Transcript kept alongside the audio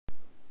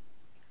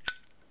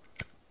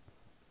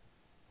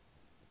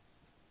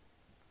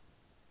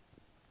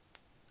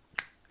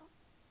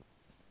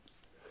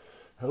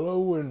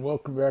Hello and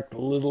welcome back to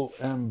Little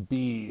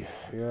MB.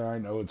 Yeah, I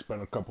know it's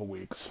been a couple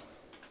weeks.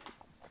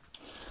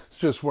 It's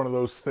just one of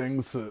those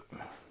things that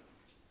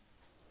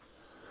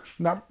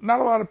not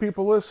a lot of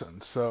people listen.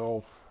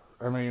 So,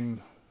 I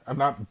mean, I'm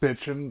not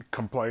bitching,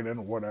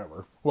 complaining,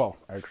 whatever. Well,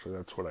 actually,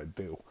 that's what I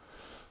do.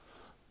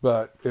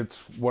 But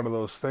it's one of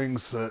those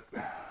things that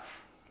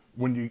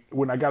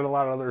when I got a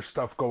lot of other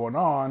stuff going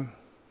on,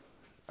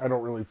 I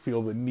don't really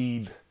feel the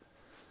need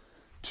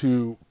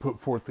to put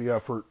forth the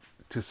effort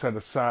to set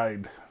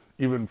aside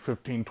even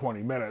 15,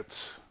 20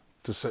 minutes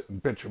to sit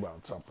and bitch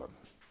about something.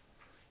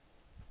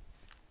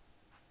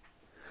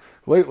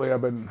 Lately,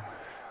 I've been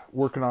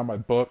working on my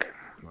book.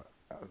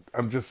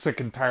 I'm just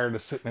sick and tired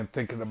of sitting and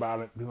thinking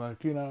about it. Be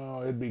like,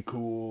 it'd be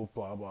cool,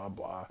 blah, blah,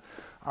 blah.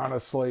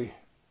 Honestly,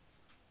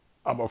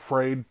 I'm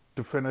afraid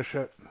to finish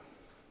it.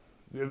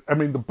 I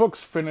mean, the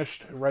book's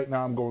finished. Right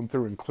now, I'm going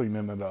through and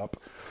cleaning it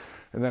up.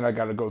 And then I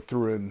got to go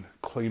through and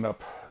clean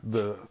up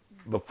the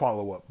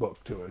follow-up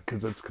book to it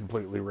because it's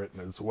completely written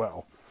as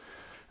well.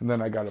 And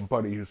then I got a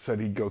buddy who said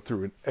he'd go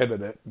through and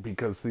edit it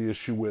because the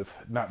issue with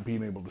not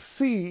being able to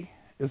see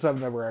is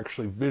I've never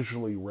actually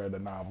visually read a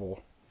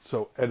novel.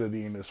 So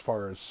editing as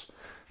far as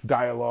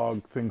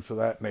dialogue, things of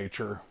that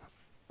nature,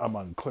 I'm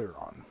unclear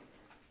on.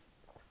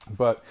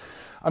 But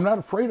I'm not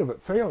afraid of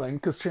it failing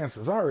because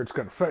chances are it's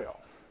going to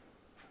fail.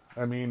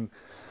 I mean,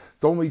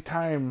 the only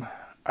time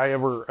I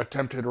ever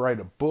attempted to write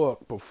a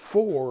book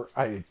before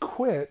I had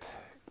quit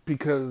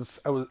because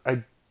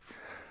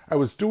I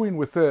was doing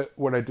with it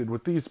what I did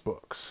with these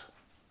books.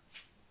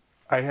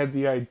 I had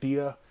the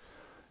idea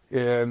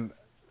and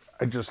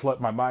I just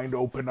let my mind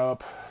open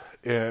up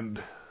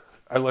and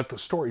I let the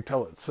story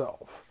tell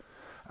itself.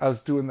 I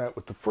was doing that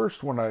with the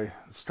first one I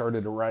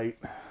started to write,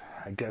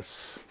 I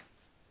guess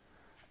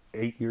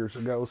 8 years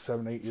ago,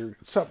 7, 8 years,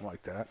 something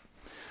like that.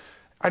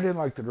 I didn't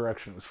like the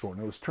direction it was going.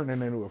 It was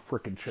turning into a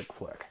frickin' chick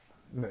flick.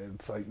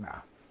 It's like, nah.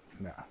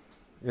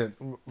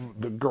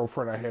 The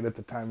girlfriend I had at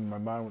the time, my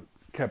mom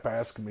kept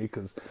asking me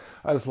because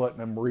I was letting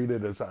them read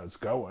it as I was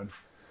going.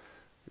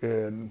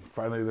 And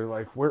finally they're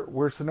like,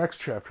 where's the next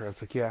chapter? I was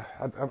like, yeah,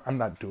 I'm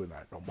not doing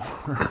that no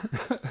more.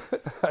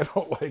 I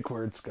don't like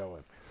where it's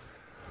going.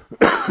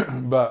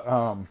 But,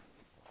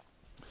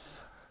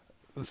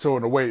 so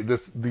in a way,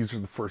 these are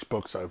the first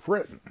books I've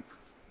written.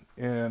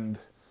 And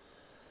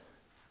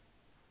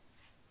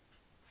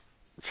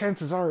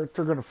chances are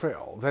they're going to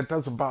fail. That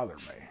doesn't bother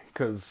me.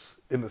 Because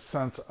in a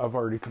sense, I've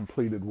already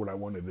completed what I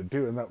wanted to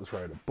do, and that was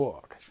write a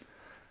book.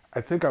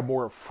 I think I'm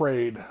more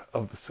afraid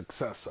of the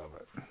success of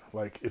it.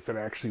 Like, if it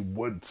actually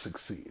would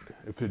succeed.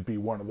 If it'd be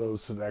one of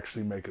those that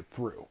actually make it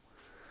through.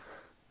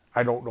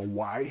 I don't know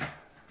why.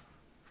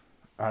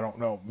 I don't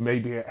know.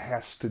 Maybe it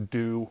has to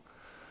do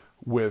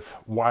with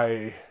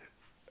why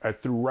I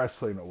threw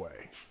wrestling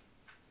away.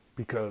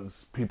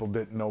 Because people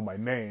didn't know my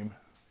name.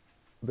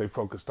 They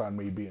focused on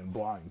me being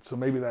blind. So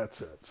maybe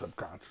that's it,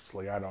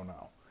 subconsciously. I don't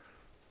know.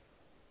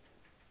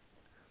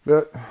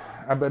 But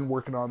I've been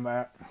working on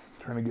that,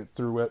 trying to get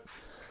through it.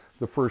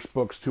 The first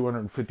book's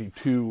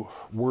 252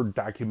 Word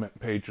document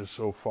pages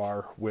so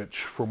far,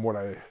 which, from what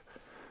I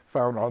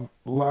found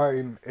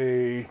online,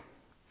 a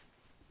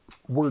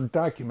Word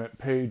document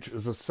page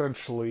is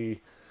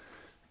essentially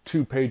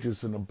 2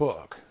 pages in a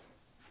book.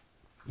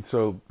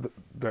 So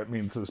that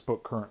means this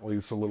book currently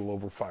is a little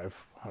over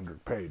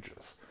 500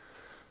 pages.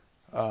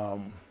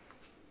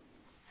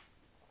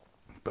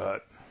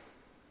 But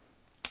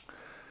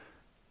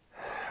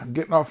I'm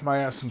getting off my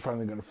ass and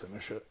finally going to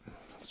finish it.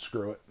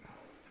 Screw it.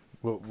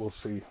 We'll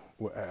see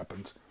what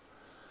happens.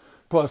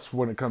 Plus,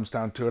 when it comes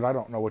down to it, I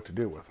don't know what to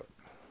do with it.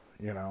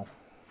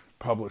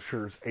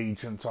 Publishers,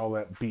 agents, all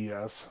that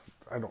BS.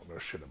 I don't know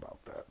shit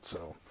about that.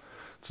 So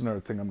it's another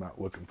thing I'm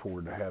not looking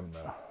forward to having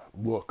to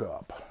look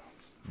up.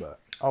 But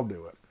I'll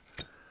do it.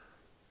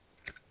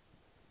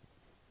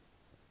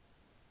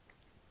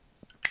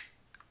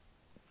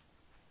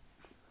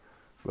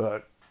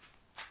 But,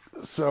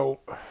 so,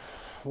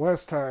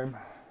 last time,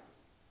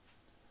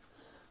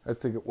 I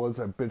think it was,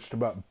 I bitched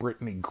about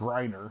Brittany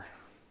Griner.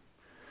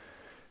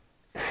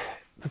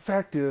 The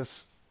fact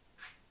is,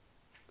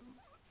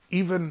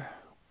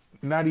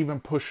 not even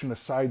pushing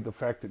aside the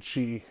fact that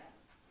she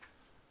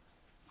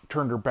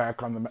turned her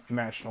back on the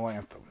national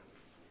anthem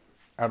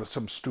out of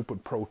some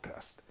stupid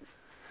protest.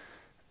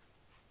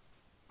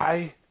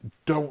 I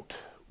don't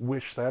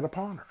wish that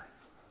upon her.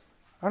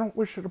 I don't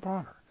wish it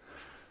upon her.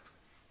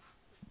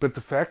 But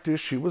the fact is,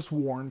 she was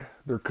warned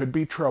there could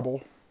be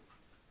trouble.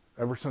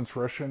 Ever since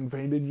Russia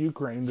invaded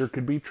Ukraine, there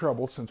could be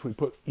trouble since we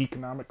put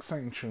economic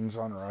sanctions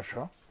on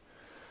Russia.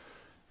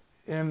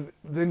 And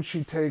then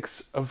she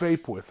takes a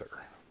vape with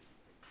her.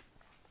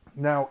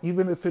 Now,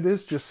 even if it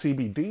is just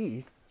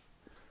CBD,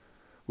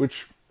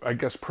 which I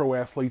guess pro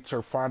athletes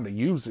are fond of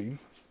using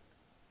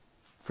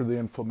for the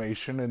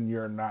inflammation and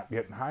you're not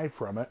getting high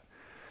from it,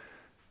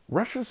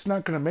 Russia's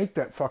not going to make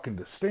that fucking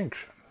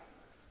distinction.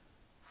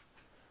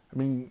 I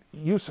mean,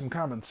 use some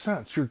common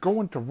sense. You're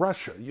going to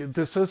Russia.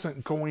 This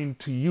isn't going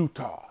to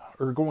Utah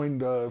or going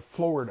to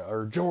Florida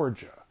or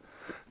Georgia.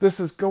 This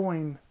is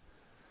going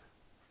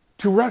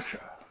to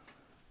Russia.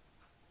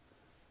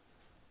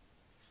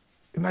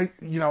 And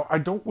I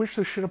don't wish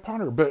this shit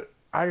upon her, but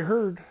I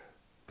heard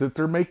that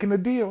they're making a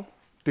deal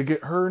to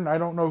get her, and I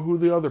don't know who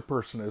the other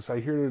person is. I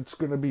hear it's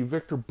going to be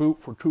Victor Boot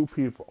for 2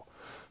 people.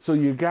 So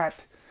you got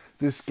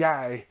this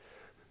guy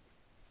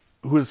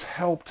who has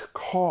helped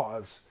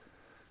cause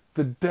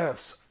the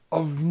deaths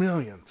of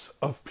millions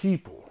of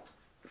people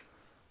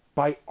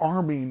by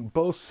arming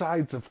both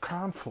sides of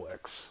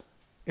conflicts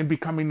and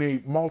becoming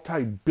a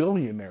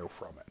multi-billionaire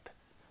from it.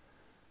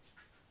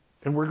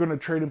 And we're going to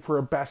trade him for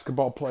a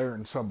basketball player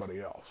and somebody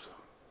else.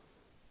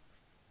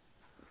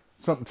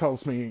 Something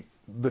tells me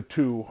the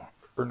 2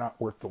 are not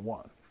worth the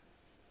 1.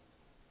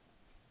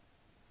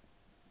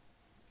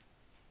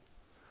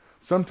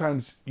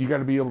 Sometimes you got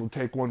to be able to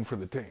take one for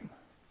the team.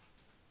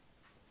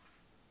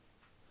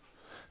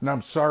 And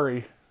I'm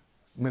sorry,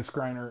 Miss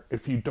Griner,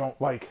 if you don't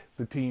like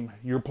the team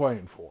you're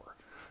playing for.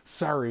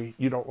 Sorry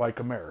you don't like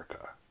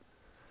America.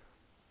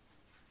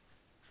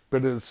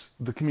 But as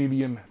the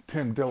comedian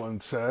Tim Dillon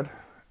said,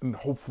 and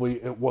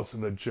hopefully it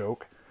wasn't a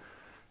joke,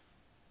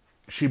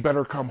 she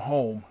better come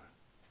home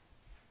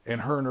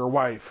and her and her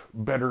wife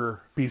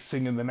better be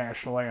singing the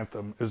national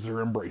anthem as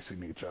they're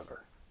embracing each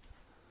other.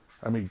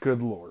 I mean,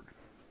 good Lord.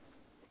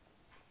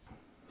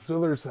 So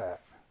there's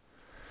that.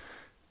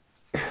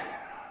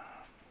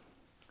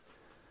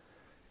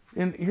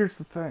 And here's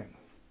the thing.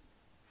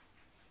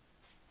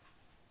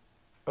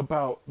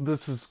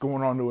 This is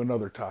going on to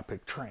another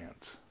topic,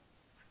 trans.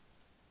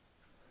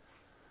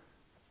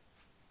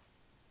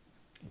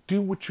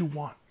 Do what you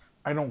want.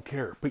 I don't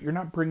care. But you're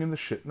not bringing the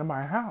shit into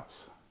my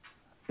house.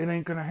 It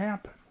ain't going to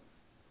happen.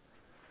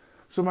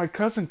 So my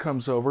cousin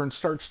comes over and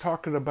starts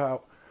talking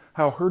about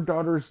how her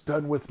daughter's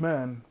done with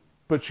men,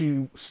 but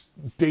she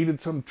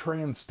dated some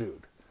trans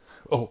dude.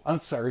 Oh, I'm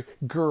sorry,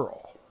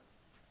 girl.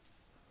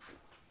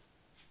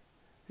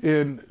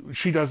 And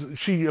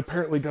she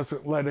apparently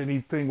doesn't let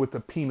anything with a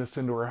penis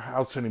into her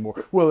house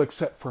anymore. Well,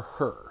 except for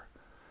her.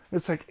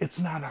 It's like, it's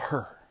not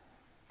her.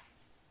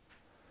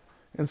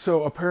 And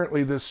so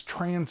apparently this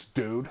trans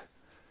dude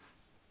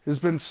has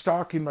been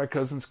stalking my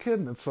cousin's kid.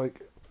 And it's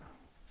like,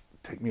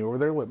 take me over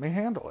there, let me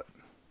handle it.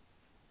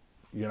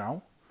 You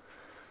know?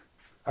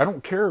 I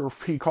don't care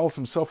if he calls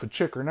himself a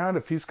chick or not.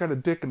 If he's got a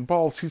dick and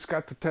balls, he's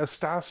got the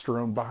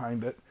testosterone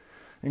behind it.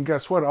 And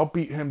guess what? I'll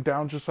beat him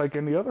down just like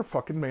any other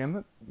fucking man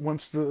that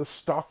wants to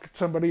stalk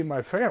somebody in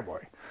my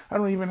family. I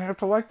don't even have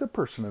to like the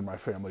person in my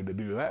family to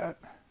do that.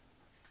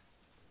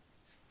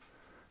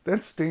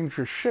 That's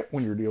dangerous shit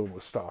when you're dealing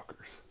with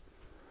stalkers.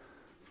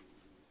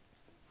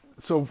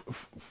 So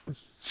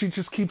she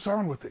just keeps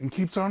on with it and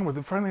keeps on with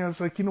it. Finally, I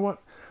was like, you know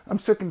what? I'm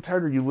sick and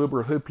tired of you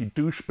liberal hippie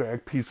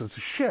douchebag pieces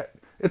of shit.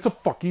 It's a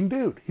fucking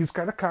dude. He's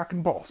got a cock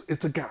and balls.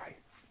 It's a guy.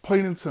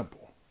 Plain and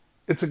simple.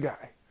 It's a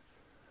guy.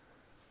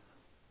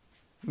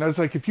 And I was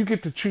like, if you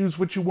get to choose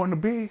what you want to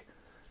be,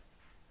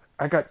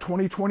 I got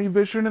 20/20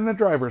 vision and a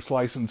driver's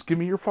license. Give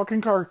me your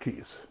fucking car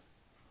keys.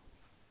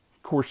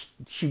 Of course,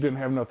 she didn't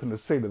have nothing to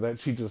say to that.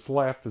 She just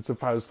laughed as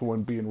if I was the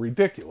one being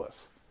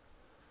ridiculous.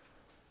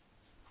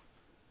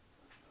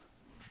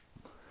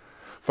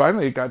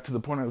 Finally, it got to the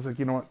point I was like,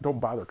 you know what? Don't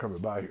bother coming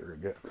by here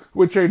again.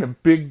 Which ain't a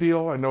big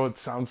deal. I know it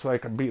sounds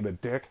like I'm being a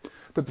dick.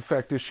 But the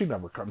fact is, she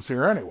never comes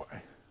here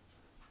anyway.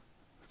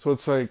 So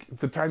it's like,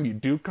 the time you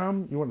do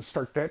come, you want to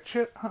start that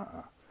shit?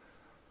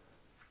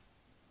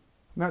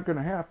 Not going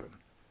to happen.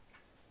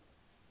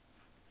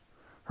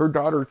 Her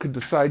daughter could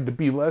decide to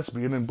be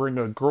lesbian and bring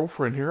a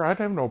girlfriend here. I'd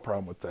have no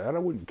problem with that. I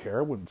wouldn't care.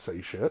 I wouldn't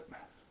say shit.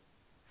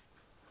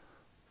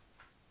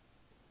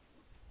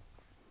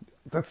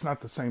 That's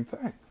not the same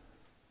thing.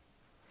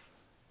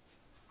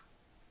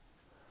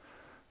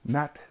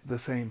 Not the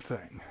same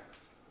thing.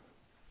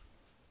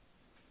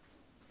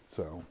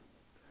 So,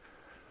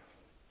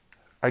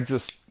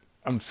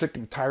 I'm sick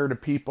and tired of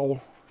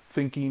people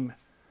thinking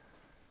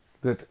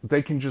that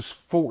they can just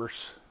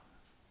force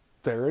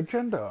their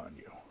agenda on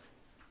you.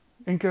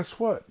 And guess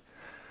what?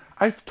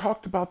 I've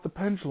talked about the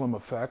pendulum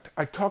effect.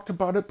 I talked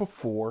about it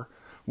before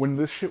when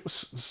this shit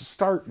was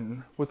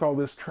starting with all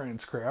this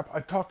trans crap. I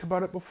talked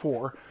about it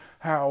before,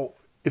 how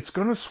it's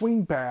going to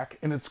swing back,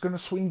 and it's going to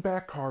swing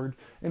back hard,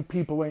 and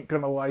people ain't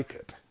going to like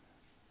it.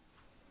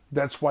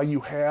 That's why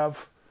you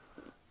have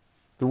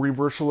the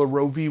reversal of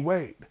Roe v.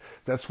 Wade.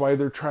 That's why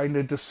they're trying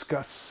to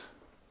discuss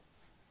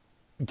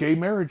gay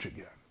marriage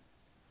again.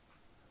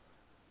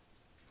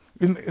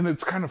 And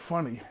it's kind of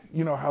funny.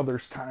 You know how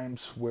there's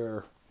times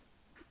where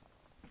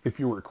if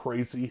you were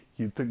crazy,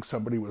 you'd think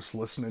somebody was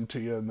listening to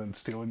you and then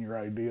stealing your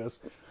ideas.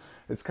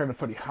 It's kind of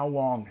funny. How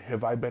long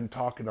have I been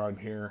talking on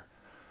here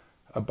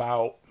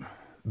about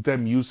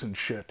them using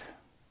shit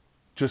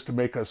just to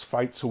make us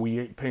fight so we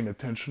ain't paying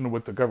attention to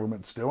what the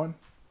government's doing?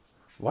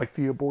 Like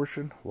the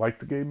abortion, like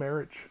the gay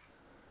marriage.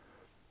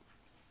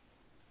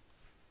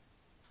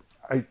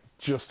 I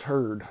just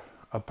heard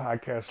a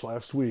podcast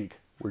last week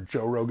where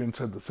Joe Rogan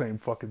said the same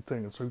fucking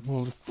thing. It's like,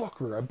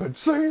 motherfucker, I've been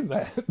saying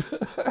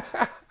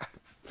that.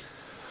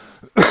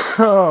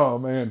 Oh,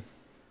 man.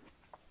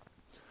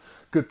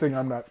 Good thing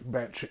I'm not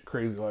batshit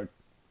crazy like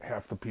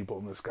half the people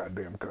in this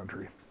goddamn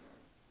country.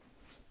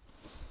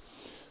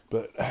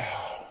 But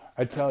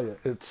I tell you,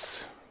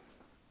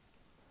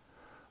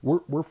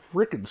 we're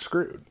freaking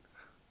screwed.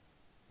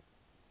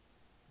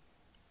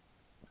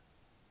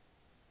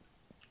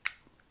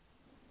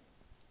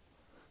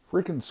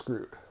 Freaking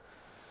screwed.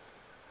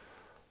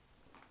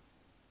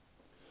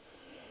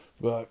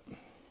 But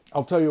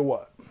I'll tell you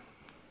what.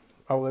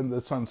 I'll end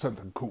this on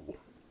something cool.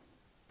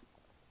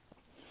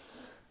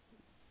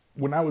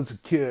 When I was a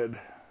kid,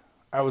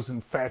 I was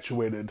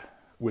infatuated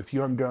with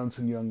Young Guns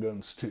and Young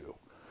Guns 2,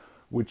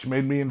 which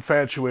made me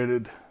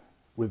infatuated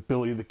with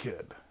Billy the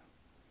Kid.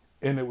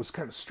 And it was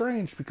kind of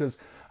strange because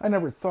I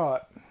never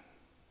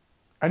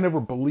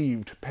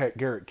believed Pat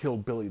Garrett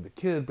killed Billy the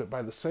Kid, but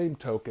by the same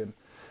token,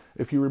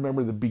 if you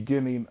remember the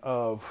beginning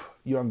of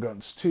Young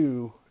Guns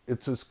 2,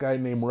 it's this guy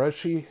named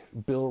Rushy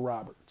Bill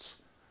Roberts.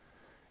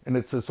 And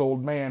it's this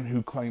old man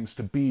who claims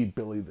to be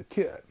Billy the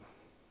Kid.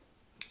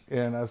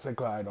 And I was like,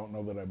 well, I don't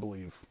know that I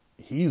believe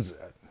he's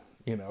it,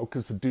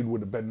 because the dude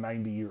would have been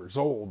 90 years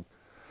old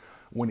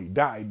when he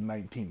died in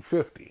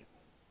 1950.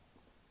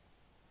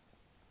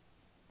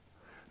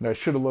 Now, I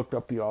should have looked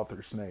up the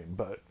author's name,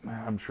 but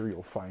I'm sure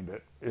you'll find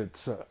it.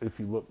 It's if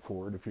you look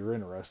for it, if you're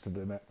interested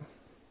in it.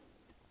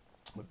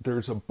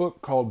 There's a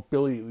book called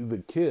Billy the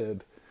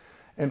Kid,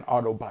 an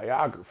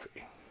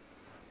autobiography.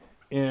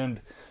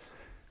 And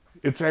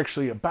it's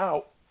actually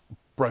about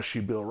Brushy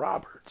Bill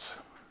Roberts.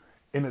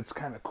 And it's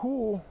kind of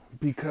cool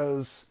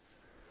because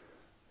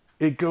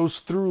it goes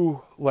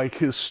through like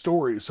his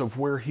stories of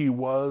where he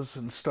was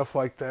and stuff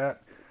like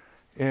that.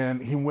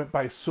 And he went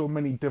by so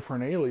many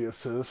different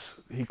aliases.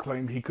 He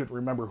claimed he couldn't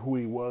remember who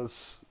he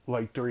was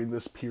like during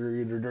this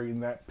period or during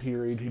that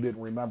period. He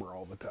didn't remember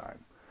all the time.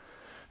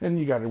 And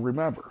you got to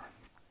remember,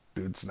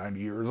 dude's 90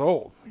 years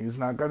old. He's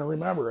not going to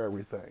remember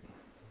everything.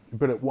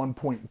 But at one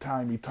point in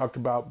time, he talked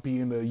about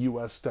being a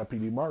U.S.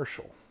 Deputy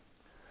Marshal.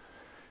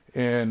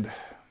 And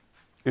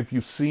if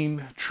you've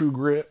seen True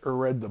Grit or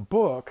read the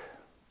book,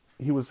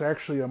 he was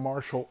actually a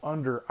marshal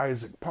under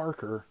Isaac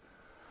Parker,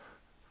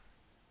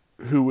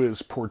 who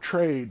is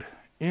portrayed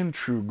in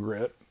True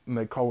Grit, and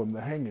they call him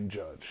the hanging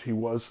judge. He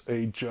was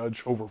a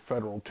judge over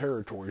federal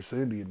territories,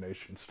 the Indian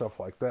Nation, stuff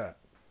like that.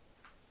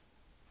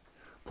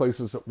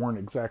 Places that weren't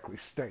exactly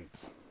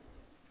states.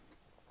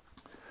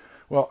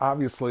 Well,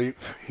 obviously,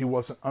 he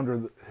wasn't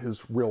under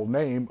his real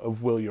name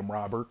of William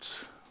Roberts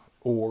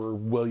or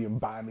William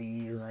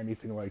Bonney or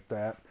anything like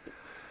that.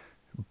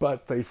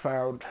 But they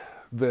found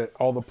that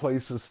all the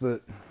places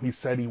that he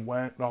said he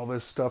went and all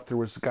this stuff, there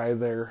was a guy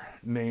there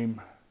named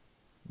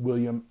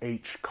William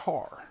H.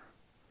 Carr.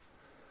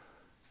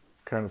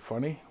 Kind of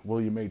funny.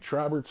 William H.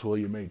 Roberts,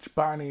 William H.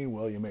 Bonney,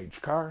 William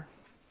H. Carr.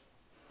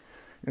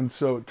 And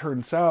so it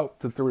turns out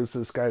that there was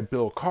this guy,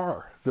 Bill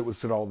Carr, that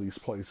was at all these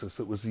places,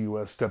 that was the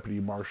U.S. Deputy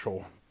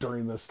Marshal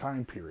during this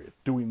time period,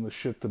 doing the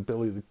shit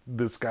that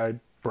this guy,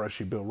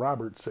 Brushy Bill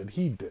Roberts, said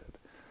he did.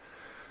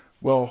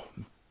 Well,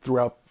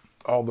 throughout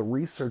all the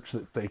research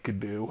that they could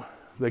do,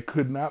 they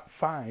could not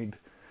find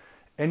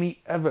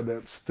any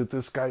evidence that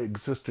this guy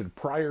existed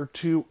prior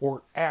to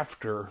or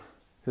after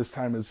his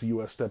time as the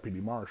U.S.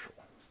 Deputy Marshal.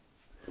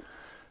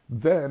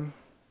 Then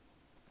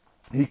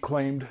he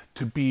claimed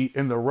to be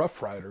in the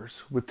Rough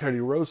Riders with Teddy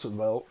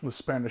Roosevelt in the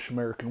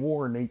Spanish-American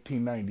War in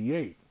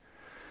 1898.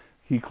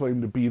 He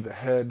claimed to be the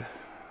head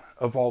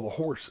of all the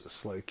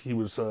horses. Like, he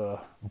was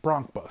a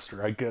bronc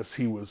buster. I guess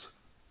he was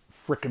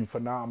frickin'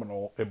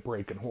 phenomenal at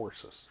breaking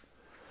horses.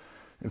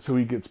 And so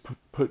he gets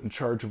put in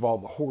charge of all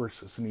the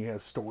horses, and he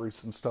has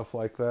stories and stuff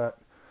like that.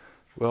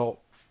 Well,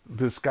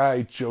 this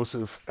guy,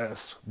 Joseph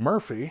S.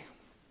 Murphy,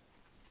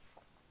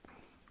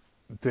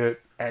 that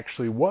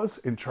actually was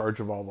in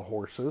charge of all the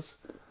horses,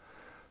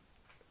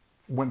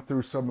 went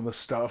through some of the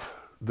stuff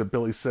that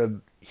Billy said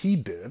he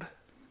did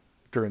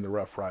during the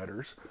Rough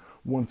Riders.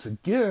 Once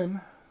again,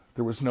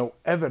 there was no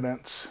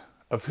evidence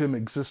of him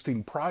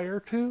existing prior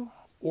to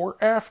or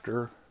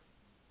after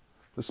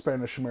the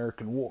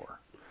Spanish-American War.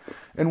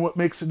 And what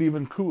makes it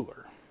even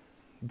cooler,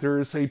 there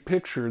is a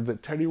picture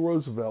that Teddy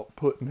Roosevelt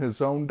put in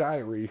his own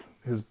diary,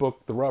 his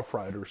book, The Rough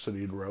Riders, that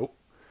he'd wrote.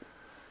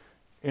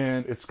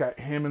 And it's got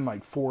him and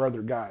like 4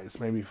 other guys,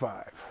 maybe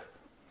 5.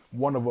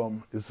 One of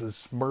them is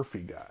this Murphy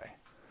guy.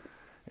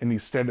 And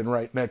he's standing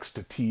right next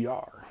to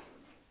TR.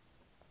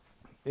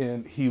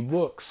 And he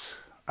looks,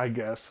 I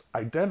guess,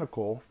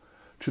 identical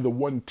to the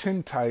one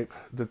tintype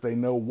that they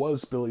know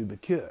was Billy the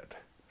Kid.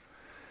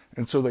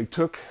 And so they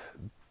took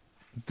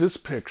this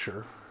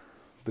picture,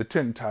 the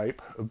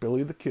tintype of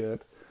Billy the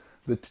Kid,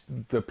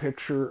 the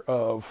picture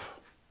of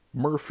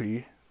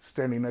Murphy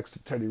standing next to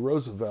Teddy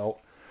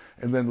Roosevelt,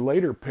 and then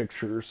later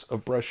pictures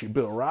of Brushy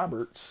Bill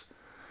Roberts,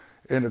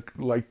 and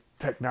like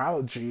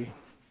technology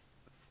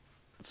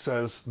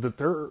says that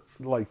they're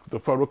like the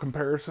photo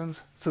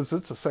comparisons says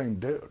it's the same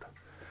dude.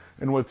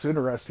 And what's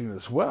interesting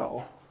as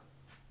well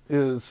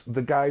is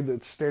the guy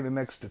that's standing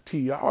next to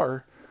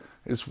TR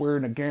is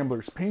wearing a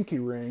gambler's pinky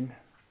ring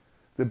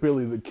that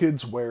Billy the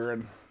Kid's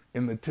wearing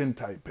in the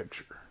tintype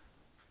picture.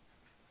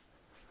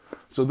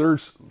 So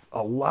there's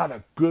a lot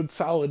of good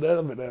solid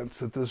evidence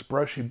that this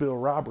Brushy Bill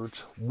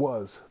Roberts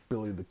was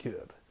Billy the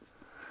Kid.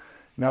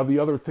 Now, the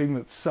other thing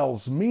that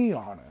sells me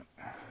on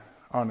it,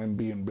 on him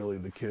being Billy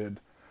the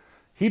Kid,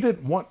 he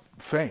didn't want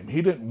fame.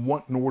 He didn't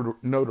want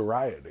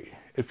notoriety.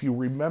 If you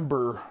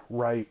remember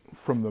right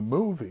from the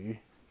movie,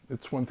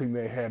 it's one thing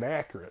they had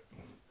accurate.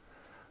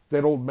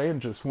 That old man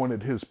just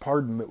wanted his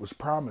pardon that was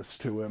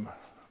promised to him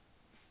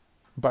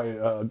by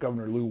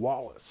Governor Lew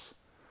Wallace.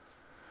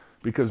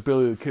 Because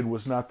Billy the Kid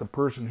was not the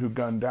person who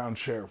gunned down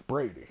Sheriff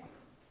Brady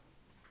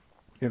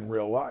in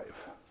real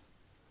life.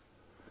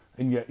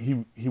 And yet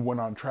he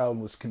went on trial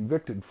and was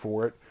convicted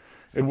for it.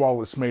 And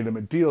Wallace made him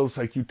a deal. It's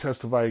like, you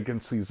testify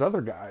against these other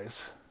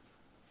guys,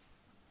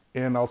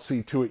 and I'll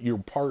see to it you're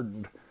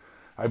pardoned.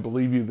 I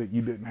believe you that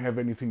you didn't have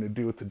anything to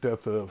do with the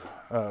death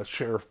of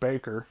Sheriff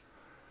Baker,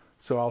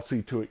 so I'll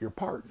see to it you're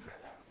pardoned.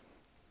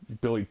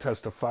 Billy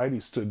testified, he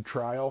stood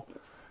trial,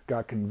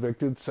 got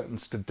convicted,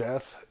 sentenced to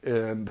death,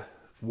 and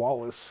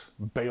Wallace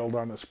bailed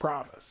on his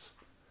promise.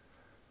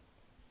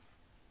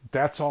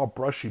 That's all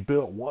Brushy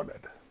Bill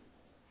wanted.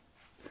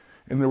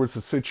 And there was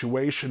a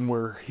situation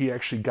where he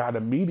actually got a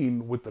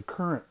meeting with the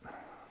current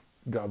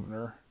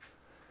governor,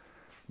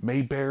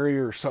 Mayberry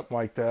or something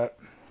like that.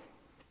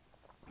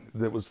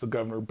 That was the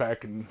governor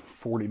back in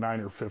 1949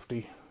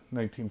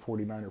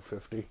 or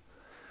 50.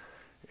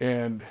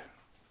 And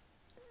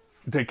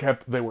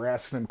they were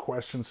asking him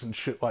questions and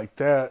shit like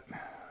that.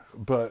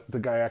 But the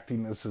guy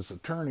acting as his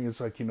attorney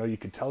is like, you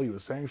could tell he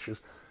was anxious.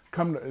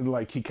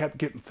 He kept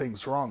getting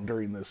things wrong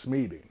during this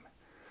meeting.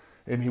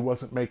 And he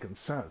wasn't making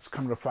sense.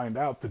 Come to find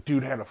out, the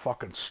dude had a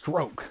fucking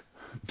stroke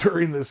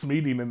during this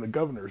meeting in the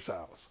governor's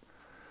house.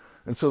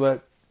 And so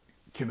that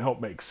can help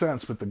make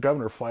sense, but the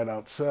governor flat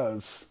out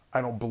says,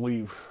 I don't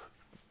believe,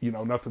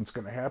 nothing's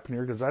going to happen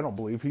here because I don't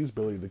believe he's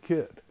Billy the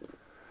Kid.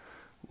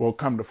 Well,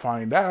 come to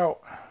find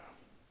out,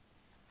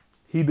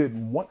 he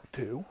didn't want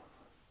to,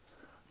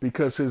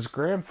 because his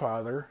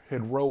grandfather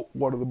had wrote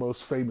one of the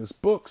most famous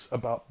books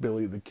about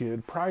Billy the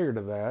Kid prior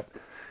to that,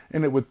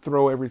 and it would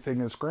throw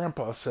everything his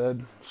grandpa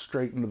said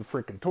straight into the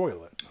frickin'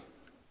 toilet.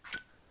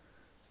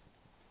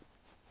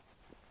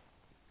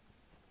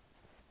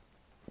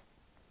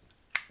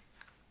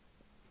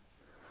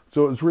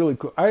 So it was really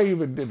cool. I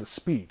even did a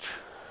speech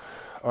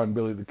on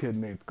Billy the Kid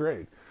in 8th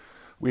grade.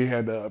 We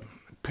had to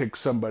pick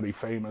somebody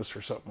famous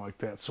or something like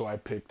that, so I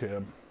picked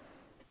him.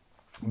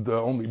 The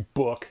only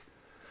book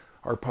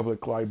our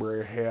public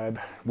library had,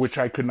 which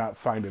I could not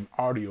find an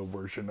audio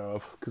version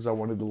of because I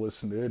wanted to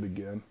listen to it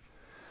again.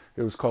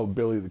 It was called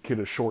Billy the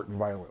Kid: A Short and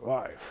Violent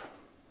Life.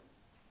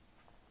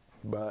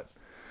 But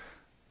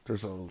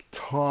there's a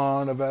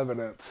ton of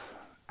evidence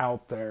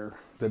out there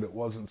that it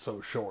wasn't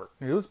so short.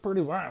 It was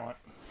pretty violent,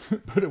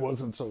 but it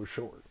wasn't so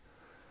short.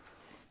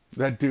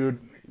 That dude,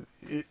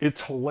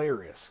 it's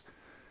hilarious.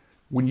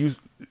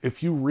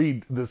 If you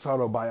read this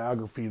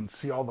autobiography and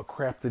see all the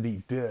crap that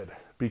he did,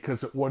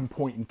 because at one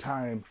point in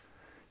time,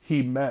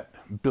 he met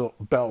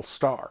Belle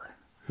Starr,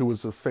 who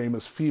was a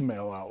famous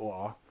female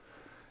outlaw,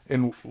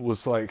 and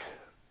was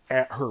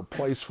at her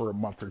place for a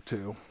month or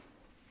two.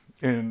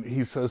 And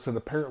he says that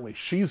apparently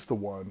she's the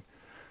one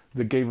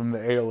that gave him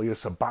the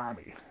alias of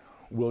Bonnie,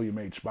 William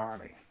H.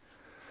 Bonnie.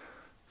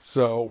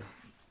 So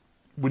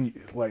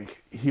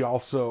he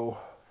also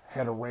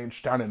had a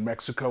ranch down in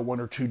Mexico 1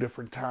 or 2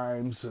 different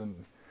times,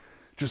 and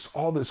just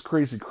all this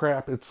crazy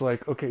crap. It's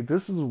like, okay,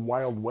 this is a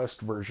Wild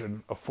West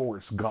version of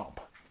Forrest Gump.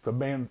 The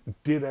man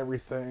did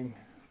everything,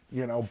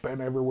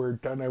 been everywhere,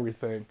 done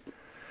everything.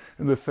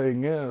 And the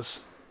thing is,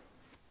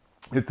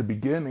 at the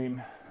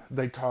beginning,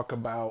 they talk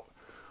about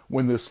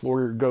when this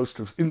lawyer goes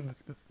to...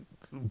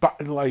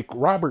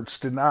 Roberts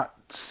did not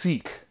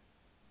seek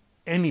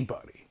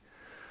anybody.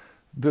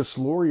 This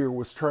lawyer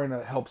was trying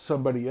to help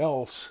somebody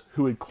else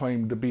who had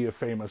claimed to be a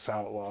famous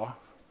outlaw,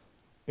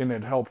 and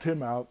it helped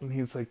him out. And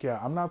he's like, yeah,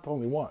 I'm not the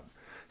only one.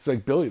 He's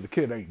like, Billy the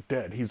Kid ain't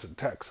dead. He's in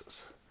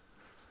Texas.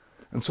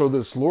 And so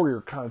this lawyer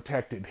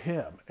contacted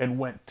him and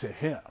went to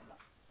him.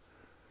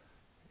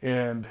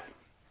 And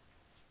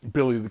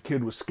Billy the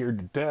Kid was scared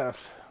to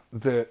death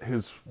that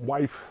his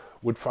wife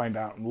would find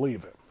out and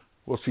leave him.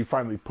 Well, she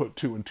finally put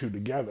 2 and 2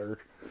 together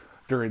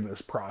during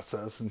this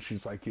process. And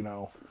she's like,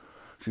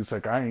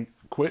 I ain't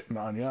quitting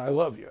on you. I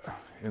love you.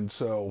 And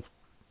so,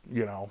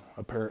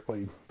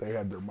 apparently they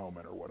had their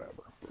moment or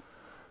whatever.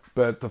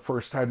 But the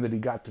first time that he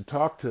got to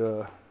talk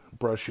to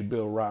Brushy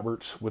Bill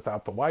Roberts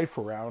without the wife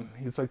around,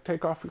 he's like,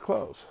 take off your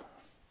clothes.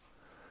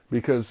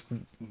 Because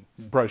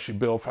Brushy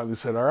Bill finally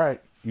said, all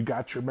right, you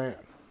got your man,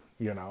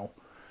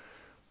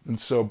 And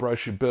so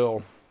Brushy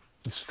Bill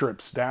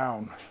strips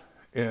down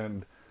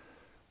and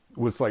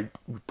was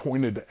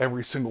pointed to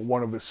every single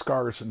one of his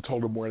scars and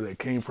told him where they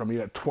came from. He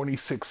had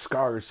 26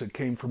 scars that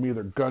came from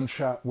either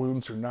gunshot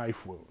wounds or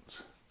knife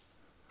wounds.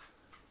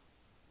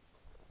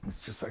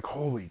 It's just like,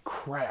 holy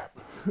crap.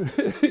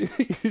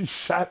 He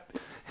shot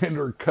and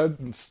or cut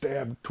and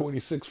stabbed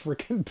 26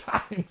 freaking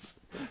times.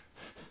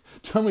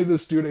 Tell me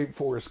this dude ain't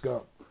Forrest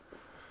Gump.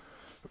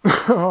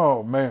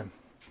 Oh, man.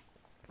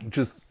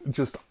 Just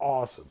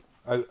awesome.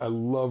 I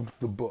loved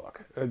the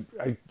book.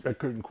 I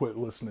couldn't quit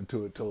listening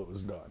to it till it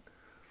was done.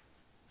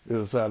 It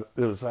was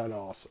that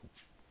awesome.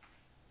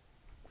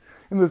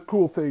 And the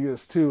cool thing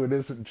is, too, it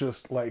isn't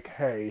just like,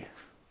 hey,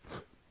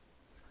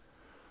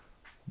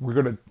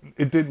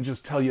 it didn't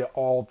just tell you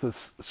all the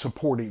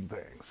supporting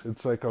things.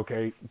 It's like,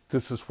 okay,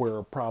 this is where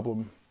a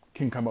problem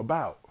can come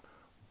about.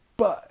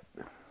 But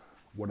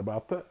what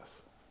about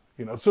this?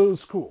 So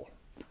it's cool.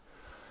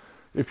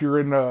 If you're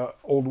into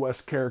Old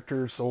West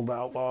characters, old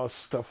outlaws,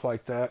 stuff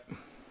like that,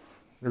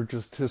 or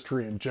just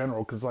history in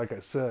general, because like I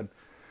said,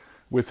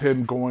 with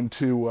him going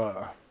to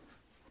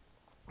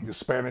the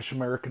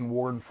Spanish-American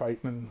War and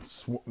fighting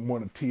in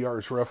one of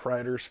TR's Rough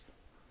Riders,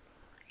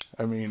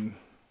 I mean,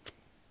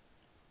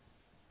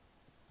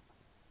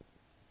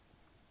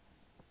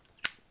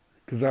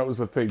 because that was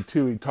the thing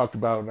too. He talked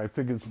about, I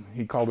think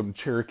he called him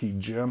Cherokee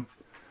Jim,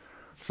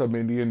 some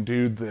Indian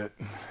dude that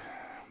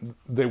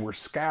they were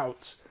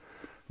scouts.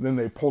 Then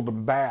they pulled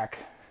him back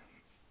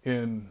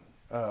and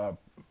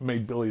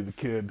made Billy the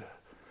Kid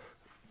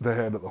the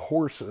head of the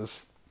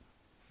horses.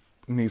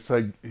 And he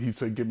said,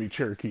 give me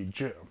Cherokee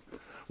Jim.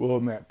 Well,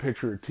 in that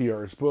picture of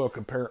TR's book,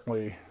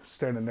 apparently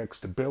standing next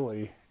to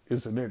Billy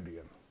is an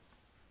Indian,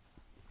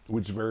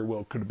 which very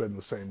well could have been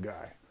the same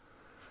guy.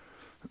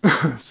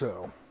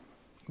 So,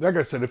 like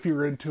I said, if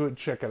you're into it,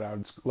 check it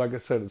out. Like I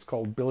said, it's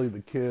called Billy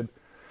the Kid,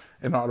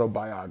 an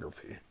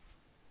autobiography.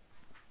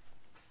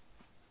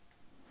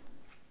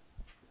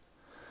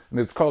 And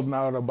it's called an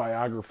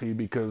autobiography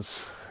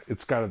because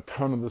it's got a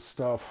ton of the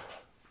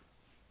stuff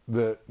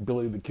that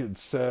Billy the Kid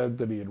said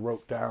that he had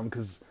wrote down,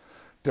 because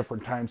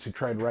different times he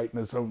tried writing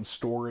his own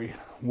story.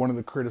 One of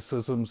the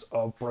criticisms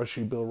of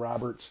Brushy Bill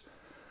Roberts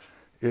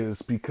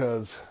is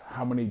because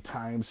how many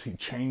times he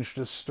changed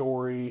his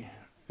story,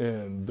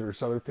 and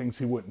there's other things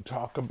he wouldn't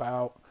talk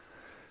about.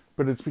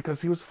 But it's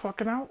because he was a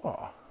fucking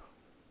outlaw.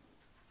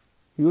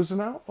 He was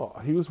an outlaw.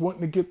 He was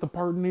wanting to get the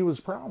pardon he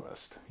was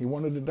promised. He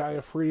wanted to die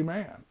a free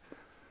man.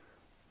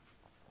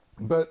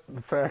 But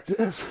the fact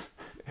is,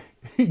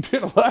 he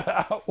did a lot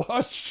of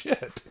outlaw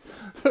shit.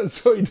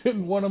 So he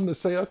didn't want him to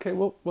say, okay,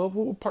 well,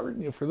 we'll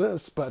pardon you for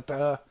this, but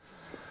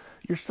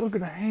you're still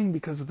going to hang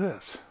because of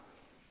this.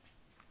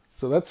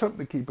 So that's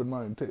something to keep in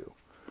mind, too.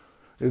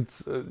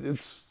 It's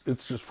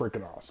just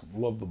freaking awesome.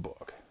 Love the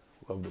book.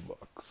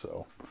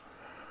 So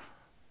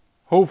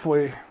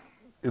hopefully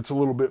it's a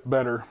little bit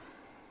better,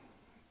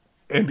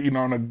 ending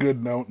on a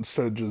good note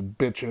instead of just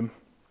bitching.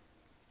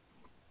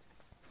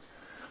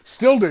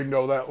 Still didn't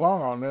go that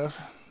long on this.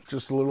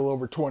 Just a little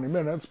over 20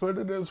 minutes, but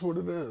it is what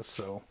it is.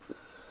 So,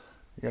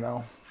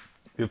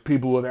 if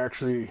people would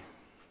actually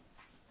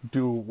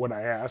do what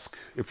I ask,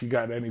 if you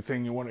got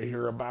anything you want to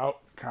hear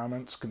about,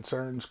 comments,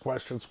 concerns,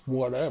 questions,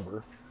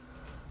 whatever,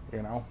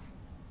 hit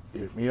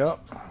me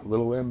up.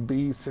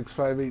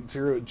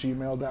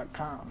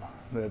 littlemb6580@gmail.com.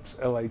 That's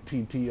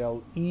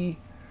LITTLE,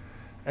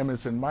 M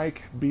as in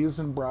Mike, B as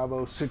in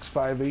Bravo,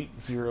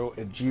 6580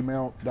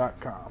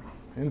 @gmail.com.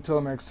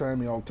 Until next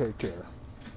time, y'all take care.